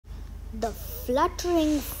The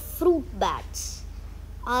fluttering fruit bats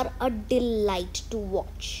are a delight to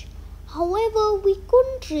watch. However, we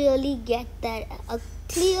couldn't really get a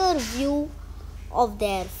clear view of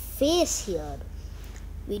their face here.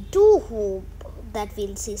 We do hope that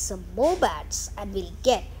we'll see some more bats and we'll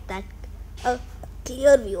get that a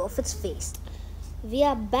clear view of its face. We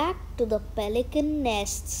are back to the pelican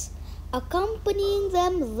nests. Accompanying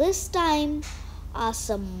them this time are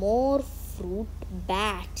some more fruit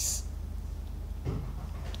bats.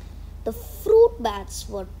 The fruit bats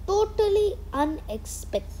were totally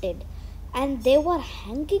unexpected and they were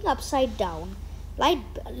hanging upside down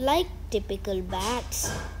like typical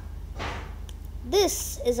bats.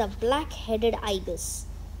 This is a black-headed ibis,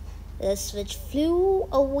 which flew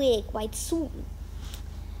away quite soon.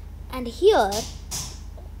 And here,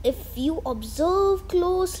 if you observe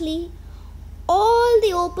closely, all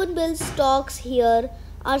the open-billed storks here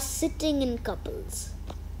are sitting in couples.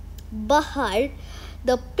 But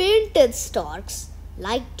the painted storks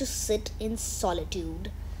like to sit in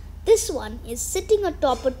solitude. This one is sitting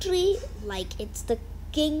atop a tree like it's the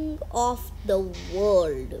king of the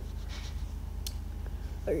world.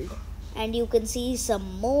 And you can see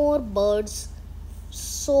some more birds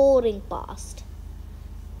soaring past.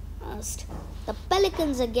 The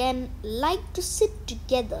pelicans again like to sit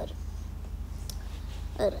together,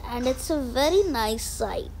 and it's a very nice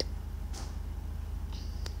sight.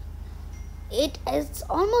 It's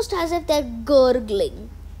almost as if they're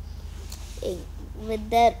gurgling with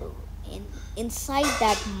their inside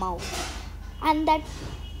that mouth, and that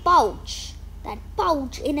pouch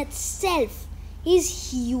in itself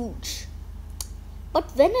is huge.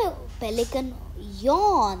 But when a pelican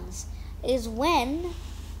yawns is when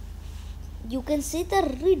you can see the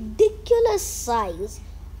ridiculous size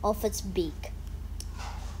of its beak.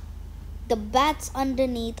 The bats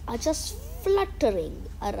underneath are just fluttering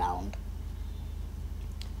around,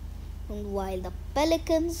 and while the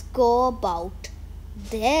pelicans go about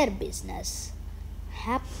their business,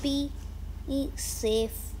 happy,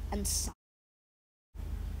 safe and sound.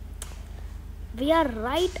 We are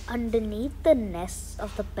right underneath the nests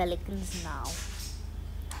of the pelicans now.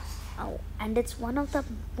 And it's one of the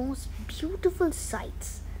most beautiful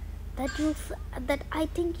sights that I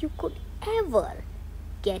think you could ever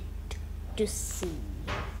get to see.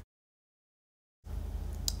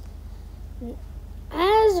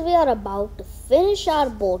 As we are about to finish our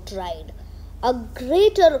boat ride, a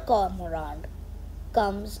greater cormorant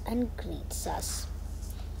comes and greets us.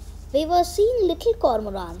 We were seeing little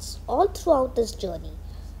cormorants all throughout this journey.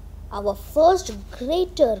 Our first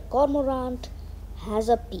greater cormorant has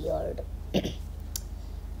appeared.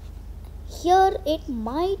 Here it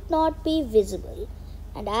might not be visible,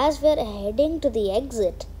 and as we are heading to the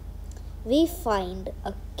exit, we find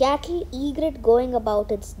a cattle egret going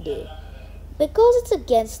about its day. Because it's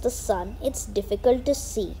against the sun, it's difficult to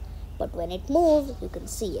see, but when it moves, you can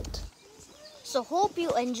see it. So hope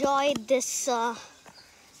you enjoyed this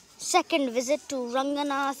second visit to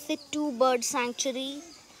Ranganathittu Bird Sanctuary.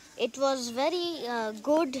 It was very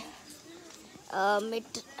good.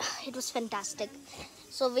 It was fantastic.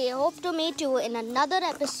 So we hope to meet you in another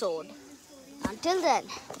episode. Until then,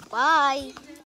 bye.